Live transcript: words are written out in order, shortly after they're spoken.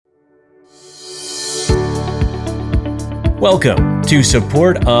Welcome to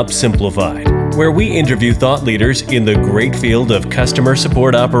Support Ops Simplified, where we interview thought leaders in the great field of customer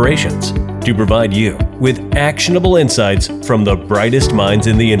support operations to provide you with actionable insights from the brightest minds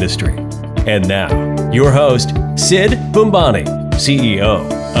in the industry. And now, your host, Sid Bumbani, CEO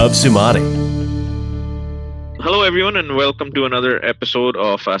of Sumati. Hello, everyone, and welcome to another episode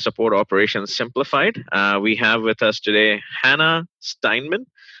of Support Operations Simplified. We have with us today Hannah Steinman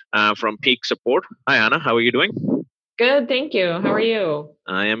from Peak Support. Hi, Hannah. How are you doing? Good, thank you. How are you?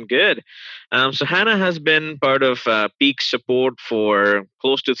 I am good. So Hannah has been part of Peak Support for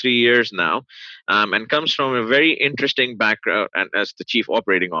close to 3 years now, and comes from a very interesting background, and as the Chief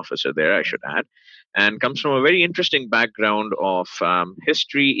Operating Officer there, I should add, and comes from a very interesting background of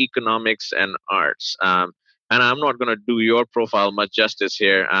history, economics, and arts. And I'm not going to do your profile much justice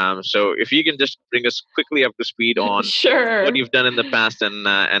here. So if you can just bring us quickly up to speed on Sure. what you've done in the past and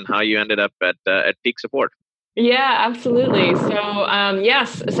how you ended up at Peak Support. Yeah, absolutely.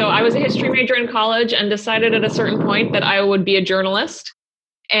 Yes. So I was a history major in college and decided at a certain point that I would be a journalist.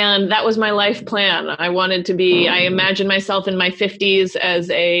 And that was my life plan. I imagined myself in my 50s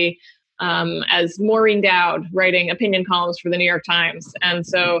as Maureen Dowd writing opinion columns for the New York Times. And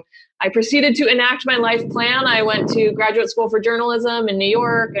so I proceeded to enact my life plan. I went to graduate school for journalism in New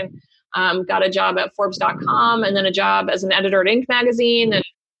York and got a job at Forbes.com and then a job as an editor at Inc. magazine. And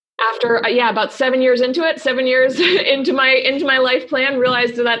after about 7 years into it, 7 years into my life plan,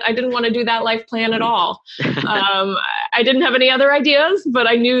 realized that I didn't want to do that life plan at all. I didn't have any other ideas, but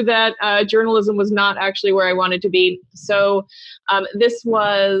I knew that journalism was not actually where I wanted to be. So this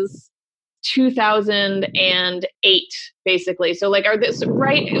was 2008, basically. So this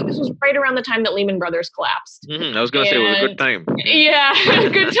was right around the time that Lehman Brothers collapsed. I was going to say it was a good time. Yeah,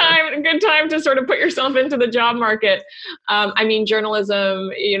 good time to sort of put yourself into the job market.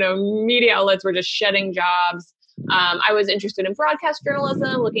 Journalism, media outlets were just shedding jobs. I was interested in broadcast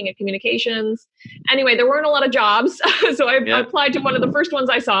journalism, looking at communications. Anyway, there weren't a lot of jobs. So I applied to one of the first ones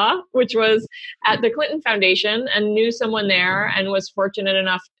I saw, which was at the Clinton Foundation, and knew someone there and was fortunate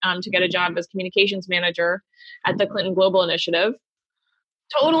enough to get a job as communications manager at the Clinton Global Initiative.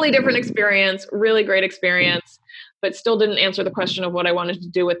 Totally different experience, really great experience, but still didn't answer the question of what I wanted to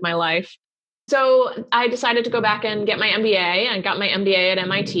do with my life. So I decided to go back and get my MBA, and got my MBA at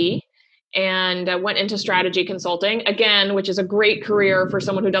MIT. And went into strategy consulting, again, which is a great career for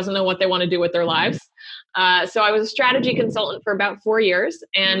someone who doesn't know what they want to do with their lives. So I was a strategy consultant for about 4 years.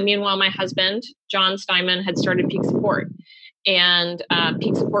 And meanwhile, my husband, John Steinman, had started Peak Support. And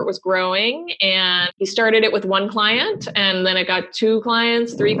Peak Support was growing. And he started it with one client. And then it got 2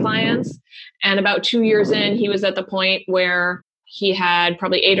 clients, 3 clients. And about 2 years in, he was at the point where he had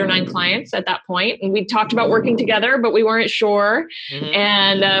probably 8 or 9 clients at that point. And we talked about working together, but we weren't sure.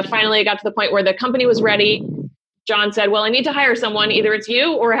 And finally, it got to the point where the company was ready. John said, well, I need to hire someone. Either it's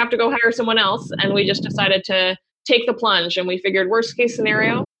you or I have to go hire someone else. And we just decided to take the plunge. And we figured worst case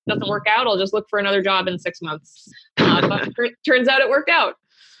scenario, doesn't work out, I'll just look for another job in 6 months. But turns out it worked out.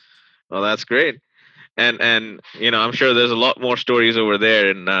 Well, that's great. And I'm sure there's a lot more stories over there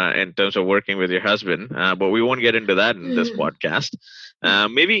in terms of working with your husband, but we won't get into that in this podcast.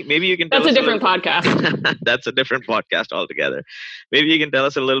 Maybe you can tell us. That's a different podcast. That's a different podcast altogether. Maybe you can tell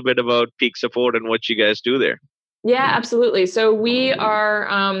us a little bit about Peak Support and what you guys do there. Yeah, absolutely. So we are,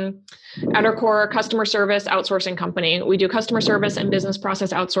 at our core, a customer service outsourcing company. We do customer service and business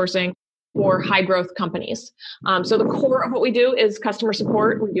process outsourcing for high growth companies. So the core of what we do is customer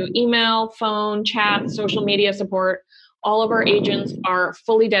support. We do email, phone, chat, social media support. All of our agents are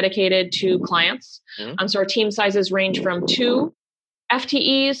fully dedicated to clients. So our team sizes range from 2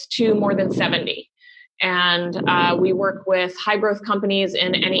 FTEs to more than 70. And we work with high growth companies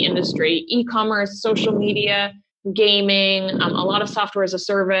in any industry: e-commerce, social media, gaming, a lot of software as a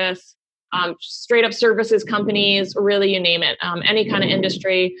service, straight up services companies, really, you name it. Any kind of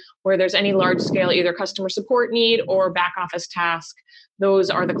industry where there's any large scale, either customer support need or back office task, those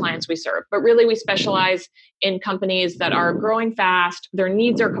are the clients we serve. But really, we specialize in companies that are growing fast. Their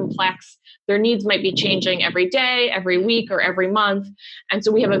needs are complex. Their needs might be changing every day, every week, or every month. And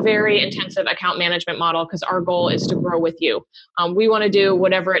so we have a very intensive account management model because our goal is to grow with you. We want to do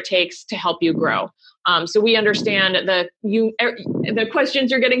whatever it takes to help you grow. So we understand the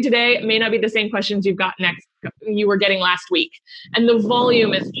questions you're getting today may not be the same questions you were getting last week. And the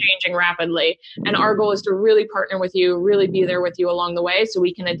volume is changing rapidly. And our goal is to really partner with you, really be there with you along the way so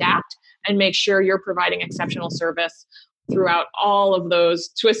we can adapt and make sure you're providing exceptional service throughout all of those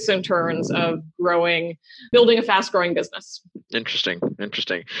twists and turns of building a fast growing business. Interesting.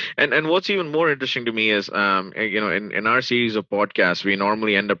 And what's even more interesting to me is, in our series of podcasts, we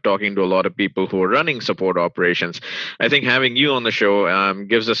normally end up talking to a lot of people who are running support operations. I think having you on the show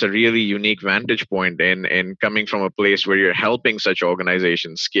gives us a really unique vantage point in coming from a place where you're helping such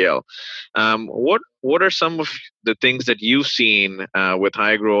organizations scale. What are some of the things that you've seen with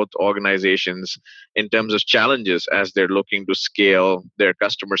high growth organizations in terms of challenges as they're looking to scale their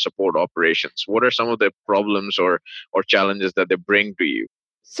customer support operations? What are some of the problems or challenges that they bring to you?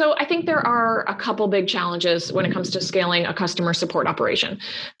 So I think there are a couple big challenges when it comes to scaling a customer support operation.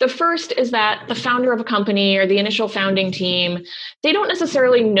 The first is that the founder of a company or the initial founding team, they don't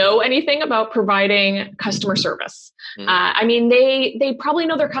necessarily know anything about providing customer service. They probably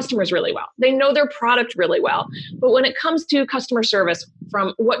know their customers really well. They know their product really well. But when it comes to customer service,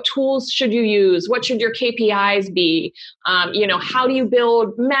 from what tools should you use? What should your KPIs be? How do you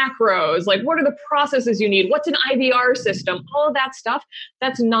build macros? Like, what are the processes you need? What's an IVR system? All of that stuff,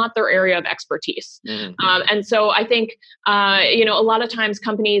 that's not their area of expertise. And so I think, a lot of times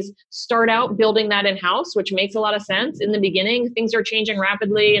companies start out building that in-house, which makes a lot of sense. In the beginning, things are changing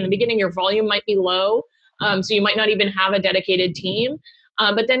rapidly. In the beginning, your volume might be low. So you might not even have a dedicated team.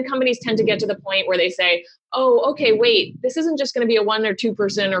 But then companies tend to get to the point where they say, oh, okay, wait, this isn't just going to be a 1 or 2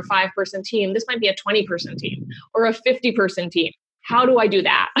 person or 5 person team. This might be a 20 person team or a 50 person team. How do I do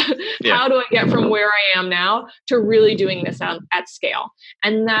that? Yeah. How do I get from where I am now to really doing this at scale?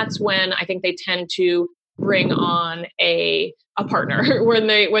 And that's when I think they tend to bring on a partner, when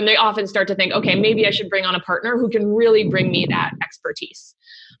they often start to think, okay, maybe I should bring on a partner who can really bring me that expertise.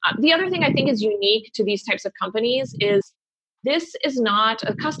 The other thing I think is unique to these types of companies is this is not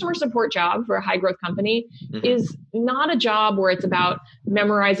a customer support job for a high growth company, is not a job where it's about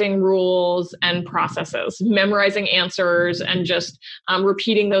memorizing rules and processes, memorizing answers and just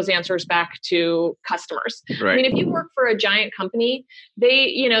repeating those answers back to customers. Right. I mean, if you work for a giant company,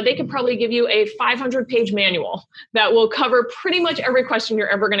 they could probably give you a 500-page manual that will cover pretty much every question you're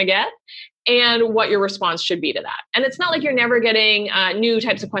ever going to get and what your response should be to that. And it's not like you're never getting new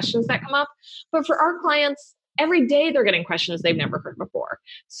types of questions that come up, but for our clients, every day they're getting questions they've never heard before.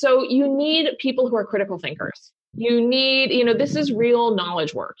 So you need people who are critical thinkers. You need, this is real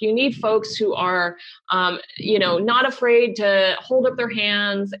knowledge work. You need folks who are, not afraid to hold up their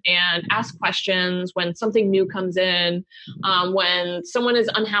hands and ask questions when something new comes in, when someone is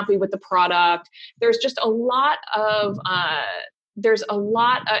unhappy with the product. There's just a lot of, it's a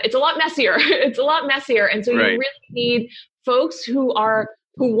lot messier. It's a lot messier. And so you really need folks who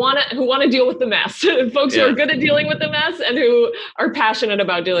want to deal with the mess, folks who are good at dealing with the mess and who are passionate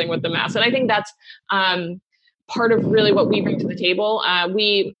about dealing with the mess. And I think that's part of really what we bring to the table. A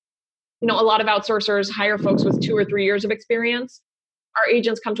lot of outsourcers hire folks with 2 or 3 years of experience. Our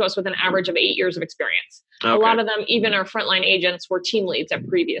agents come to us with an average of 8 years of experience. Okay. A lot of them, even our frontline agents, were team leads at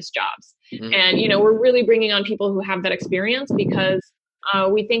previous jobs. And, we're really bringing on people who have that experience because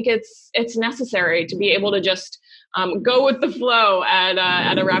we think it's necessary to be able to just go with the flow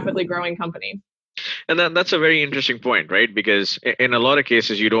at a rapidly growing company. And that's a very interesting point, right? Because in a lot of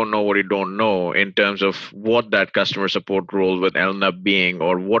cases, you don't know what you don't know in terms of what that customer support role will end up being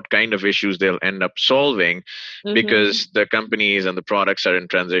or what kind of issues they'll end up solving because the companies and the products are in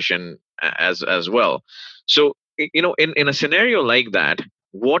transition as well. So, in a scenario like that,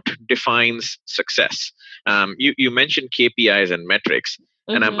 what defines success? You mentioned KPIs and metrics,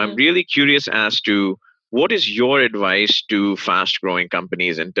 and I'm really curious as to what is your advice to fast-growing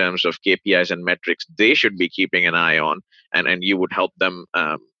companies in terms of KPIs and metrics they should be keeping an eye on, and you would help them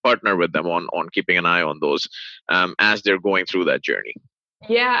partner with them on keeping an eye on those as they're going through that journey?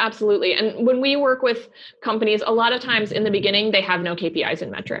 Yeah, absolutely. And when we work with companies, a lot of times in the beginning, they have no KPIs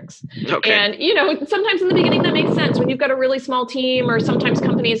and metrics. Okay. And, sometimes in the beginning that makes sense when you've got a really small team, or sometimes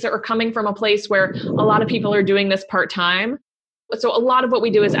companies that are coming from a place where a lot of people are doing this part-time. So a lot of what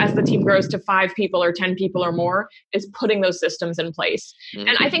we do is as the team grows to 5 people or 10 people or more is putting those systems in place.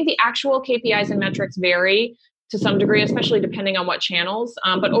 And I think the actual KPIs and metrics vary to some degree, especially depending on what channels.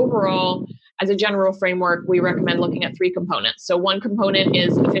 But overall, as a general framework, we recommend looking at 3 components. So one component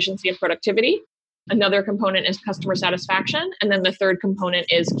is efficiency and productivity. Another component is customer satisfaction. And then the third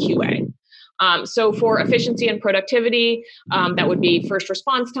component is QA. So for efficiency and productivity, that would be first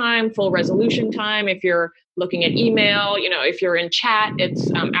response time, full resolution time. If you're looking at email, if you're in chat,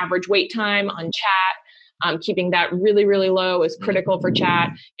 it's average wait time on chat. Keeping that really, really low is critical for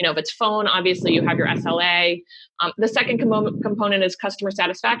chat. If it's phone, obviously you have your SLA. The second component is customer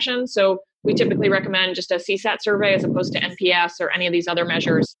satisfaction. So we typically recommend just a CSAT survey as opposed to NPS or any of these other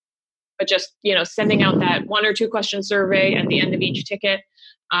measures. but just, sending out that 1 or 2 question survey at the end of each ticket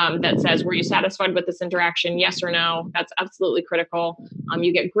that says, were you satisfied with this interaction? Yes or no. That's absolutely critical.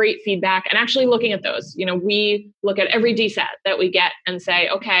 You get great feedback, and actually looking at those, we look at every DSAT that we get and say,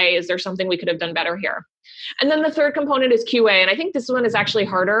 okay, is there something we could have done better here? And then the third component is QA. And I think this one is actually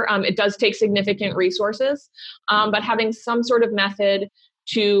harder. It does take significant resources, but having some sort of method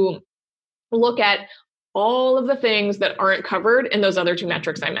to look at all of the things that aren't covered in those other 2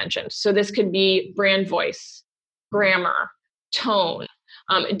 metrics I mentioned. So this could be brand voice, grammar, tone.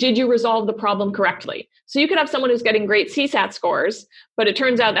 Did you resolve the problem correctly? So you could have someone who's getting great CSAT scores, but it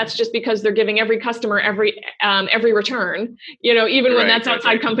turns out that's just because they're giving every customer every return, even when that's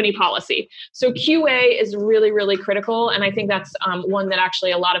outside company policy. So QA is really, really critical. And I think that's one that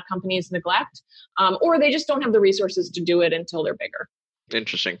actually a lot of companies neglect, or they just don't have the resources to do it until they're bigger.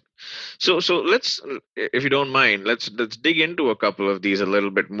 Interesting. So let's, if you don't mind, let's dig into a couple of these a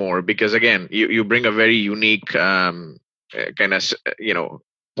little bit more, because again, you bring a very unique kind of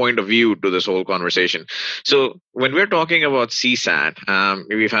point of view to this whole conversation. So when we're talking about CSAT,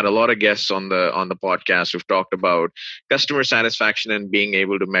 we've had a lot of guests on the podcast who've talked about customer satisfaction and being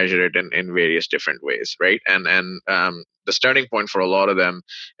able to measure it in various different ways, right? And the starting point for a lot of them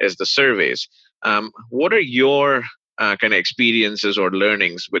is the surveys. What are your kind of experiences or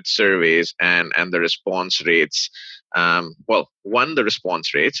learnings with surveys and the response rates? Well, one, the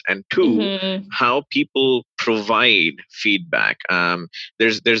response rates, and 2, how people provide feedback.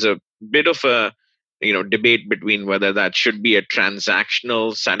 There's a bit of a debate between whether that should be a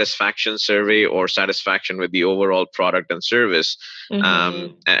transactional satisfaction survey or satisfaction with the overall product and service.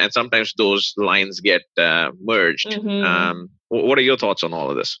 And sometimes those lines get merged. What are your thoughts on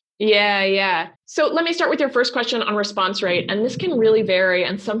all of this? Yeah. So let me start with your first question on response rate. And this can really vary.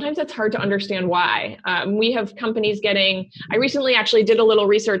 And sometimes it's hard to understand why. We have companies I recently actually did a little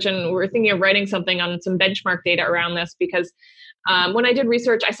research, and we're thinking of writing something on some benchmark data around this, because when I did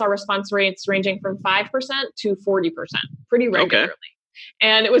research, I saw response rates ranging from 5% to 40% pretty regularly. Okay.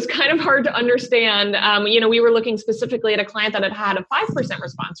 And it was kind of hard to understand. We were looking specifically at a client that had a 5%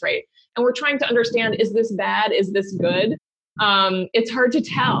 response rate. And we're trying to understand, is this bad? Is this good? It's hard to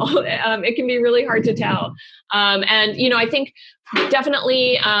tell. It can be really hard to tell. And I think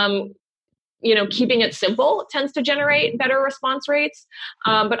definitely, keeping it simple tends to generate better response rates.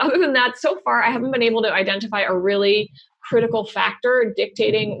 But other than that, so far, I haven't been able to identify a really critical factor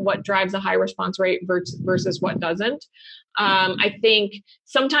dictating what drives a high response rate versus what doesn't. I think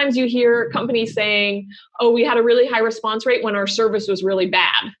sometimes you hear companies saying, oh, we had a really high response rate when our service was really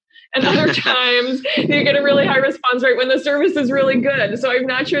bad. And other times you get a really high response rate when the service is really good. So I'm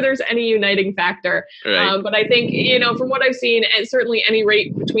not sure there's any uniting factor. Right. But I think, from what I've seen, and certainly any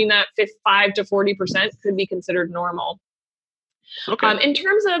rate between that 5 to 40% could be considered normal. Okay. In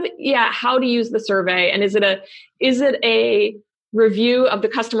terms of, how to use the survey, and is it a review of the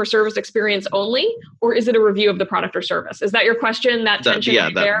customer service experience only, or is it a review of the product or service? Is that your question? That sums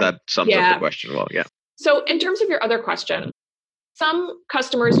up the question well, yeah. So in terms of your other question, some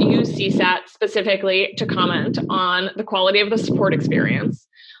customers use CSAT specifically to comment on the quality of the support experience.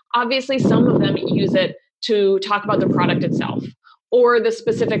 Obviously, some of them use it to talk about the product itself or the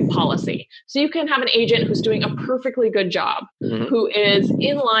specific policy. So you can have an agent who's doing a perfectly good job, who is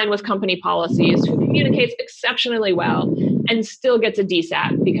in line with company policies, who communicates exceptionally well, and still gets a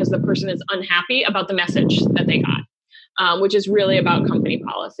DSAT because the person is unhappy about the message that they got, which is really about company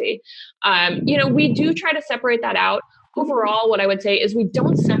policy. We do try to separate that out. Overall, what I would say is we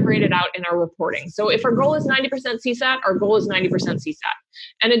don't separate it out in our reporting. So if our goal is 90% CSAT, our goal is 90% CSAT.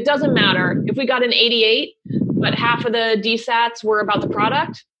 And it doesn't matter if we got an 88, but half of the DSATs were about the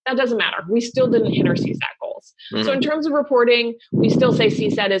product, that doesn't matter. We still didn't hit our CSAT goals. So in terms of reporting, we still say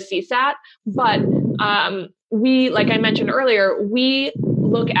CSAT is CSAT, but we, like I mentioned earlier, we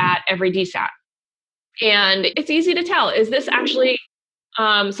look at every DSAT. And it's easy to tell, is this actually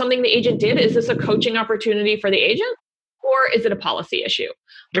something the agent did? Is this a coaching opportunity for the agent? Or is it a policy issue?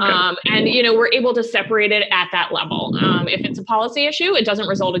 Okay. And, we're able to separate it at that level. If it's a policy issue, it doesn't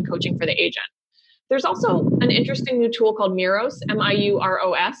result in coaching for the agent. There's also an interesting new tool called Miros,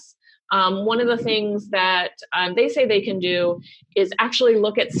 MIUROS. One of the things that they say they can do is actually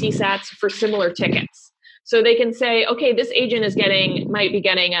look at CSATs for similar tickets. So they can say, okay, this agent might be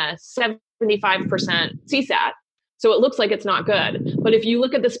getting a 75% CSAT. So it looks like it's not good. But if you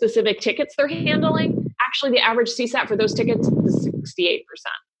look at the specific tickets they're handling, actually the average CSAT for those tickets is 68%.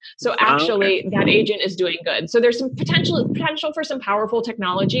 So actually that agent is doing good. So there's some potential for some powerful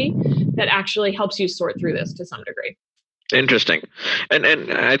technology that actually helps you sort through this to some degree. Interesting, and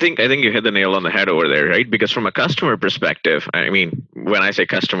I think you hit the nail on the head over there, right? Because from a customer perspective, I mean, when I say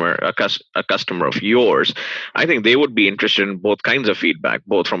customer, a customer of yours, I think they would be interested in both kinds of feedback,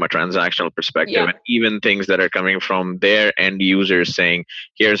 both from a transactional perspective Yeah. and even things that are coming from their end users saying,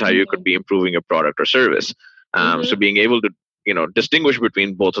 "Here's how you could hmm be improving your product or service." So hmm being able to distinguish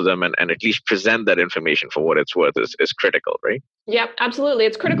between both of them and at least present that information for what it's worth is critical, right? Yeah, absolutely.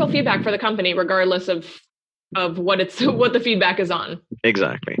 It's critical feedback for the company, regardless of what it's what the feedback is on.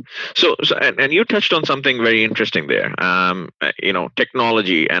 Exactly. So and you touched on something very interesting there.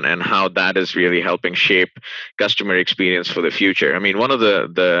 Technology and how that is really helping shape customer experience for the future. I mean, one of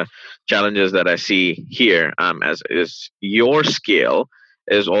the challenges that I see here, as is your scale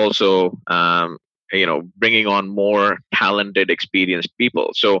is also bringing on more talented, experienced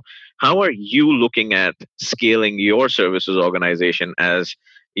people. So how are you looking at scaling your services organization as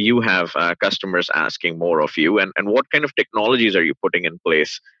you have customers asking more of you, and what kind of technologies are you putting in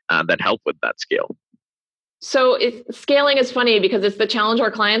place that help with that scale? So scaling is funny because it's the challenge our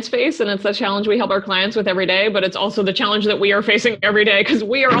clients face, and it's the challenge we help our clients with every day. But it's also the challenge that we are facing every day because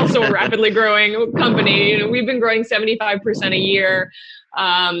we are also a rapidly growing company. We've been growing 75% a year,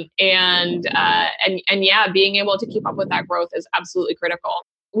 and yeah, being able to keep up with that growth is absolutely critical.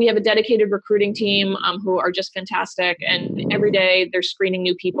 We have a dedicated recruiting team who are just fantastic, and every day they're screening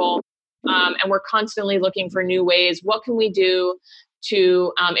new people, and we're constantly looking for new ways. What can we do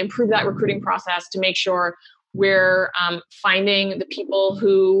to improve that recruiting process to make sure we're finding the people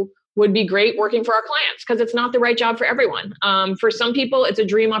who would be great working for our clients, because it's not the right job for everyone. For some people, it's a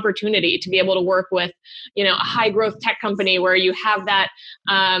dream opportunity to be able to work with, a high growth tech company where you have that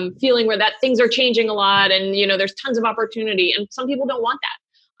feeling where that things are changing a lot, and there's tons of opportunity. And some people don't want that.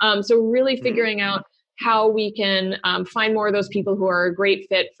 So really Mhm. figuring out how we can find more of those people who are a great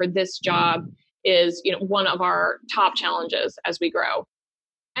fit for this job is one of our top challenges as we grow.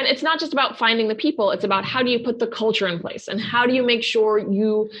 And it's not just about finding the people, it's about how do you put the culture in place and how do you make sure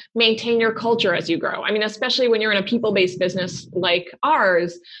you maintain your culture as you grow. I mean, especially when you're in a people-based business like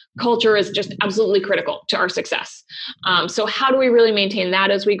ours, culture is just absolutely critical to our success. So how do we really maintain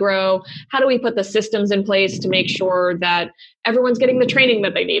that as we grow? How do we put the systems in place to make sure that everyone's getting the training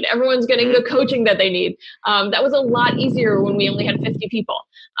that they need, everyone's getting the coaching that they need? That was a lot easier when we only had 50 people.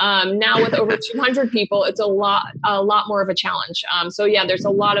 Now with over 200 people, it's a lot more of a challenge. So yeah, there's a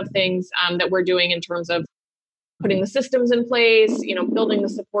lot of things that we're doing in terms of putting the systems in place, building the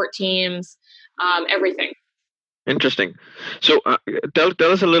support teams, everything. Interesting. So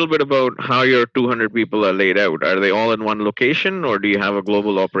tell us a little bit about how your 200 people are laid out. Are they all in one location, or do you have a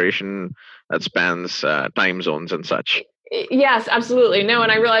global operation that spans time zones and such? Yes, absolutely. No,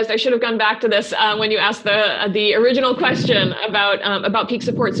 and I realized I should have gone back to this when you asked the original question about peak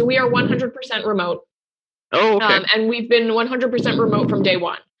support. So we are 100% remote. Oh, okay. And we've been 100% remote from day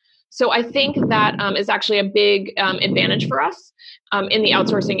one. So I think that is actually a big advantage for us in the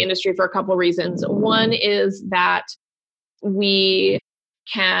outsourcing industry for a couple of reasons. One is that we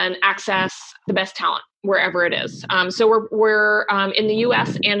can access the best talent wherever it is. So we're in the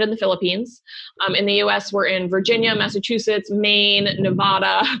U.S. and in the Philippines. In the U.S., we're in Virginia, Massachusetts, Maine,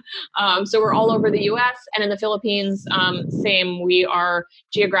 Nevada. So we're all over the U.S. And in the Philippines, same. We are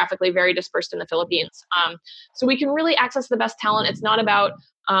geographically very dispersed in the Philippines. So we can really access the best talent. It's not about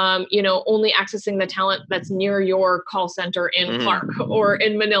only accessing the talent that's near your call center in Clark or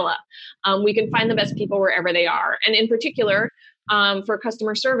in Manila. We can find the best people wherever they are. And in particular, for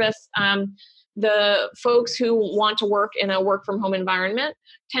customer service, the folks who want to work in a work from home environment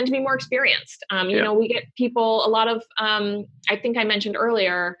tend to be more experienced. We get people, a lot of, I think I mentioned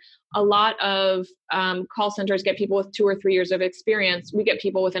earlier, a lot of call centers get people with 2 or 3 years of experience. We get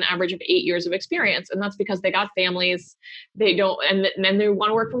people with an average of 8 years of experience. And that's because they got families, they don't, and they want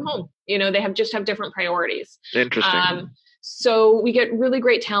to work from home. They just have different priorities. Interesting. So we get really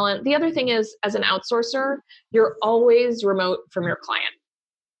great talent. The other thing is, as an outsourcer, you're always remote from your client.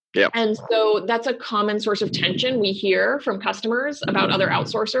 Yeah. And so that's a common source of tension we hear from customers about other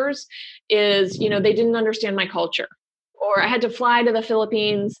outsourcers is, they didn't understand my culture, or I had to fly to the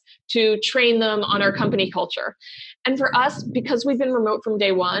Philippines to train them on our company culture. And for us, because we've been remote from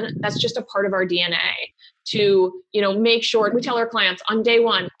day one, that's just a part of our DNA to, make sure we tell our clients on day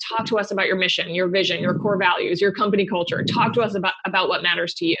one, talk to us about your mission, your vision, your core values, your company culture, talk to us about what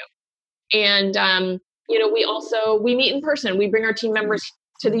matters to you. And, we meet in person. We bring our team members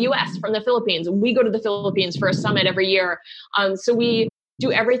to the US from the Philippines. We go to the Philippines for a summit every year. So we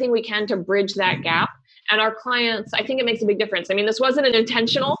do everything we can to bridge that gap. And our clients, I think it makes a big difference. I mean, this wasn't an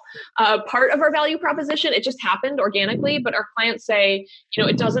intentional part of our value proposition. It just happened organically. But our clients say,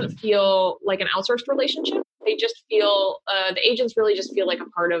 it doesn't feel like an outsourced relationship. they just feel, the agents really just feel like a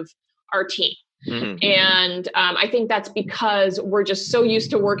part of our team. Mm-hmm. And I think that's because we're just so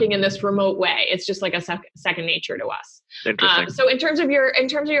used to working in this remote way. It's just like a second nature to us. Interesting. So in terms of your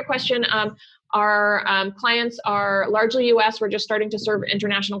question, our clients are largely U.S. We're just starting to serve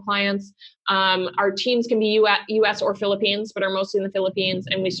international clients. Our teams can be U.S. or Philippines, but are mostly in the Philippines,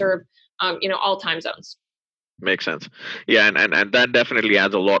 and we serve all time zones. Makes sense. Yeah, and that definitely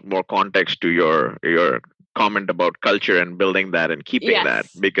adds a lot more context to your comment about culture and building that and keeping that,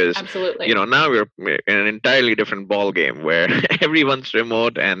 because absolutely, now we're in an entirely different ball game where everyone's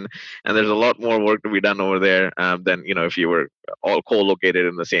remote, and there's a lot more work to be done over there than if you were all co-located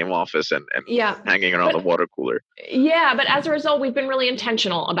in the same office and hanging around the water cooler. Yeah, but as a result, we've been really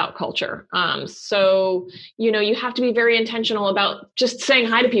intentional about culture. So you have to be very intentional about just saying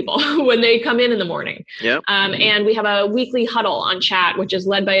hi to people when they come in the morning. Yeah. And we have a weekly huddle on chat, which is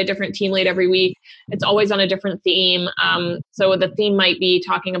led by a different team lead every week. It's always on a different theme. So the theme might be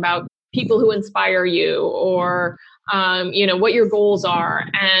talking about people who inspire you, or what your goals are.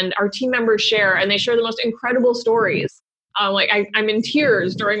 And our team members share, and they share the most incredible stories. I'm in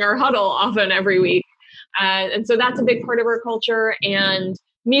tears during our huddle often every week. And so that's a big part of our culture. And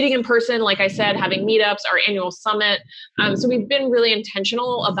meeting in person, like I said, having meetups, our annual summit. So we've been really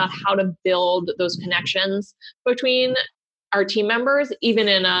intentional about how to build those connections between our team members, even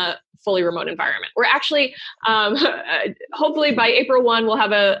in a fully remote environment. We're actually, hopefully by April 1, we'll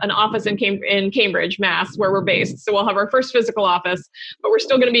have an office in Cambridge, Mass, where we're based. So we'll have our first physical office, but we're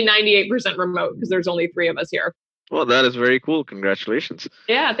still going to be 98% remote because there's only 3 of us here. Well, that is very cool. Congratulations.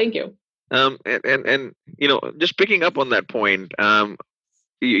 Yeah, thank you. And just picking up on that point,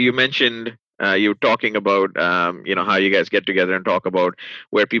 you mentioned you were talking about how you guys get together and talk about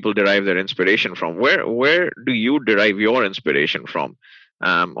where people derive their inspiration from. Where do you derive your inspiration from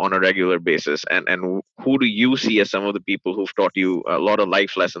on a regular basis, and who do you see as some of the people who've taught you a lot of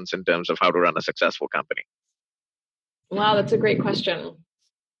life lessons in terms of how to run a successful company? Wow, that's a great question.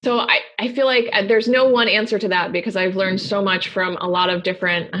 So I feel like there's no one answer to that, because I've learned so much from a lot of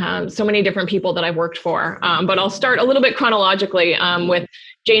different, so many different people that I've worked for. But I'll start a little bit chronologically with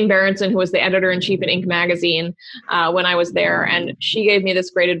Jane Berenson, who was the editor-in-chief at Inc. magazine when I was there. And she gave me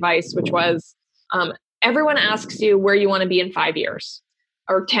this great advice, which was, everyone asks you where you want to be in 5 years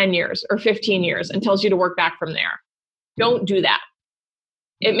or 10 years or 15 years and tells you to work back from there. Don't do that.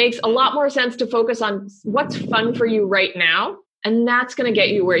 It makes a lot more sense to focus on what's fun for you right now. And that's going to get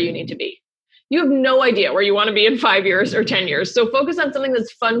you where you need to be. You have no idea where you want to be in 5 years or 10 years. So focus on something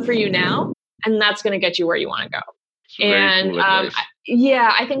that's fun for you now, and that's going to get you where you want to go. And cool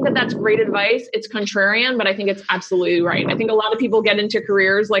I think that's great advice. It's contrarian, but I think it's absolutely right. I think a lot of people get into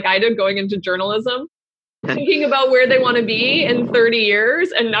careers like I did, going into journalism, thinking about where they want to be in 30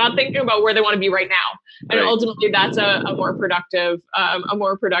 years and not thinking about where they want to be right now. And ultimately, that's a more productive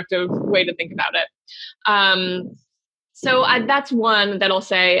way to think about it. So that's one that I'll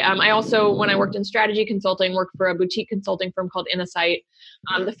say. I also, when I worked in strategy consulting, worked for a boutique consulting firm called Innosight.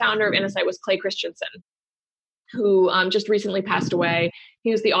 The founder of Innosight was Clay Christensen, who just recently passed away.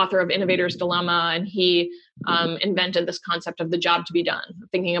 He was the author of Innovator's Dilemma, and he invented this concept of the job to be done,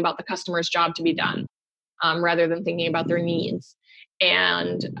 thinking about the customer's job to be done, rather than thinking about their needs.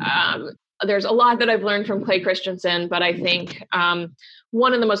 And there's a lot that I've learned from Clay Christensen, but I think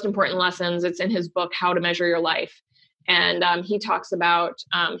one of the most important lessons, it's in his book, How to Measure Your Life. And he talks about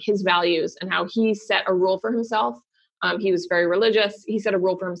his values and how he set a rule for himself. He was very religious. He set a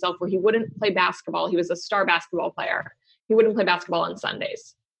rule for himself where he wouldn't play basketball. He was a star basketball player. He wouldn't play basketball on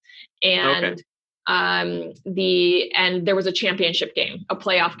Sundays. And and there was a championship game, a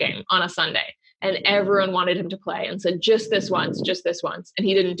playoff game on a Sunday. And everyone wanted him to play and said, just this once. And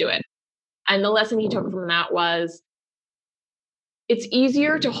he didn't do it. And the lesson he took from that was, it's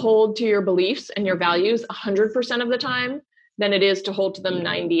easier to hold to your beliefs and your values 100% of the time than it is to hold to them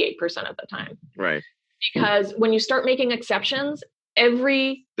 98% of the time. Right. Because when you start making exceptions,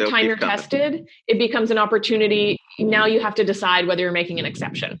 every time you're tested, it becomes an opportunity. Now you have to decide whether you're making an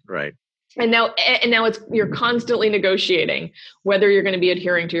exception. Right. And now you're constantly negotiating whether you're going to be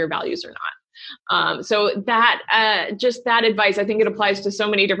adhering to your values or not. So that just that advice, I think it applies to so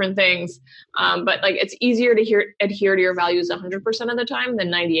many different things. But like, it's easier to adhere to your values 100% of the time than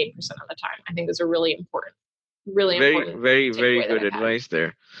 98% of the time. I think is a really important. Very good advice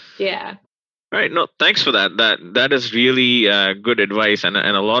there. Yeah. All right. No, thanks for that. That is really good advice and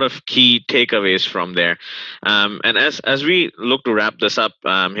a lot of key takeaways from there. And as we look to wrap this up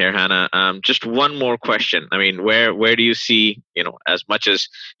here, Hannah, just one more question. I mean, where do you see, as much as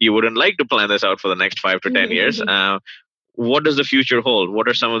you wouldn't like to plan this out for the next 5 to 10 years, what does the future hold? What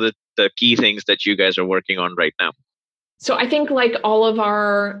are some of the key things that you guys are working on right now? So I think like all of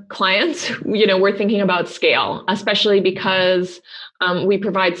our clients, we're thinking about scale, especially because we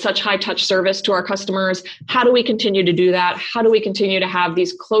provide such high touch service to our customers. How do we continue to do that? How do we continue to have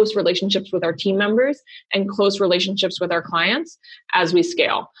these close relationships with our team members and close relationships with our clients as we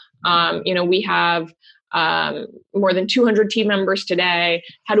scale? We have more than 200 team members today.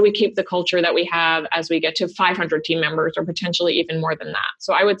 How do we keep the culture that we have as we get to 500 team members or potentially even more than that?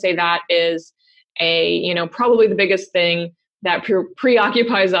 So I would say that is probably the biggest thing that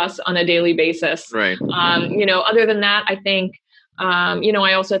preoccupies us on a daily basis. Right. Other than that, I think,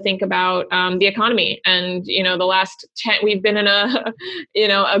 I also think about the economy, and the last 10. We've been in a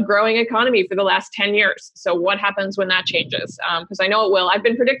growing economy for the last 10 years. So what happens when that changes? Because I know it will. I've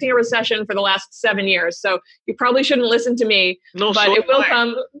been predicting a recession for the last 7 years. So you probably shouldn't listen to me. No, but so it will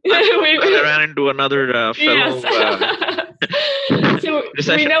come. I ran into another fellow. Yes.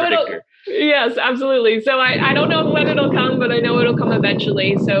 So we know it'll. Yes, absolutely. So I don't know when it'll come, but I know it'll come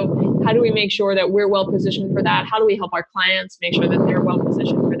eventually. So how do we make sure that we're well positioned for that? How do we help our clients make sure that they're well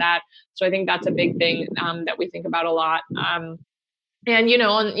positioned for that? So I think that's a big thing that we think about a lot. And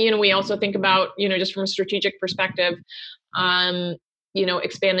we also think about, just from a strategic perspective,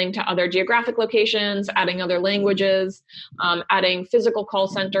 expanding to other geographic locations, adding other languages, adding physical call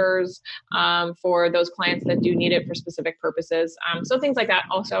centers for those clients that do need it for specific purposes. So things like that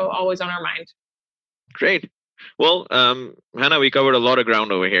also always on our mind. Great. Well, Hannah, we covered a lot of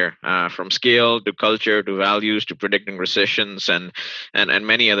ground over here, from scale to culture to values to predicting recessions and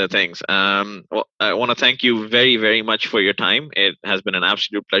many other things. Well, I want to thank you very, very much for your time. It has been an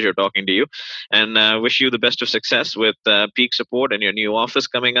absolute pleasure talking to you, and wish you the best of success with Peak Support and your new office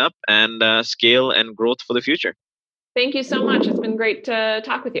coming up, and scale and growth for the future. Thank you so much. It's been great to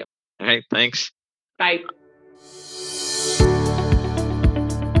talk with you. All right. Thanks. Bye.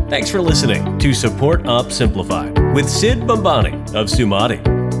 Thanks for listening to Support Up Simplified with Sid Bambani of Sumati.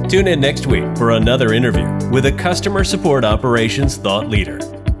 Tune in next week for another interview with a customer support operations thought leader.